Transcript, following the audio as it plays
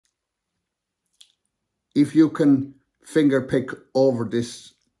If you can finger pick over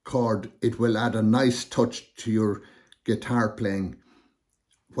this chord, it will add a nice touch to your guitar playing.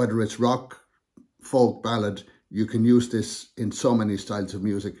 Whether it's rock, folk, ballad, you can use this in so many styles of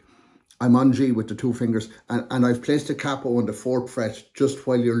music. I'm on G with the 2 fingers, and I've placed a capo on the 4th fret. Just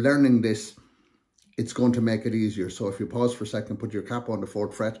while you're learning this, it's going to make it easier. So if you pause for a second, put your capo on the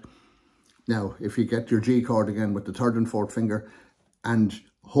 4th fret. Now, if you get your G chord again with the 3rd and 4th finger and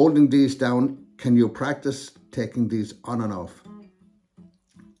holding these down, can you practice taking these on and off?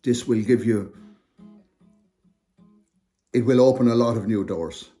 This will give you, it will open a lot of new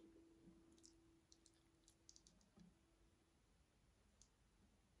doors.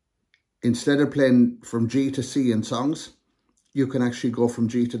 Instead of playing from G to C in songs, you can actually go from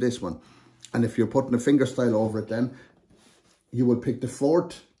G to this one. And if you're putting a finger style over it, then you will pick the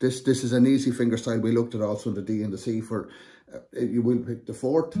 4th. This is an easy finger style. We looked at also the D and the C for, you will pick the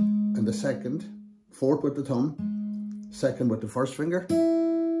 4th and the 2nd, 4th with the thumb, 2nd with the 1st finger,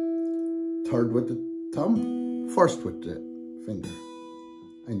 3rd with the thumb, 1st with the finger.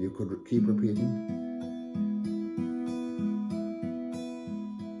 And you could keep repeating.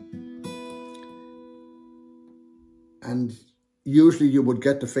 And usually you would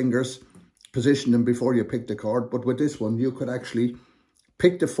get the fingers, position them before you pick the chord, but with this one you could actually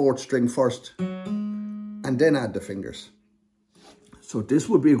pick the 4th string first and then add the fingers. So this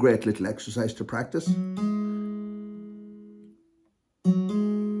would be a great little exercise to practice.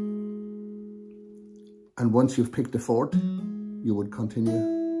 And once you've picked the 4th, you would continue.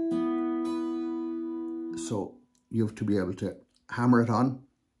 So you have to be able to hammer it on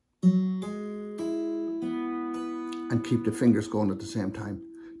and keep the fingers going at the same time.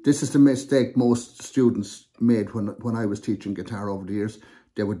 This is the mistake most students made when I was teaching guitar over the years.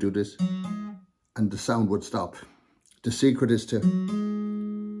 They would do this and the sound would stop. The secret is to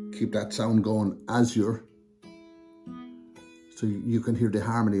keep that sound going as you're, so you can hear the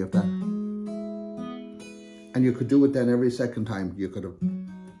harmony of that. And you could do it then every second time. You could have.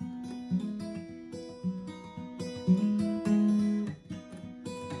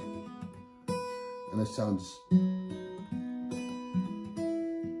 And it sounds,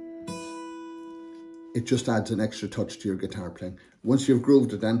 it just adds an extra touch to your guitar playing. Once you've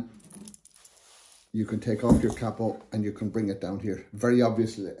grooved it then, you can take off your capo and you can bring it down here. Very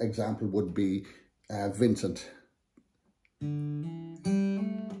obvious example would be Vincent.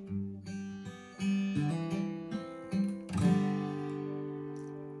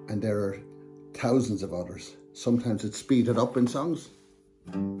 And there are thousands of others. Sometimes it's speeded up in songs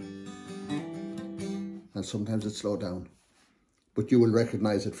and sometimes it's slowed down. But you will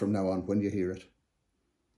recognize it from now on when you hear it.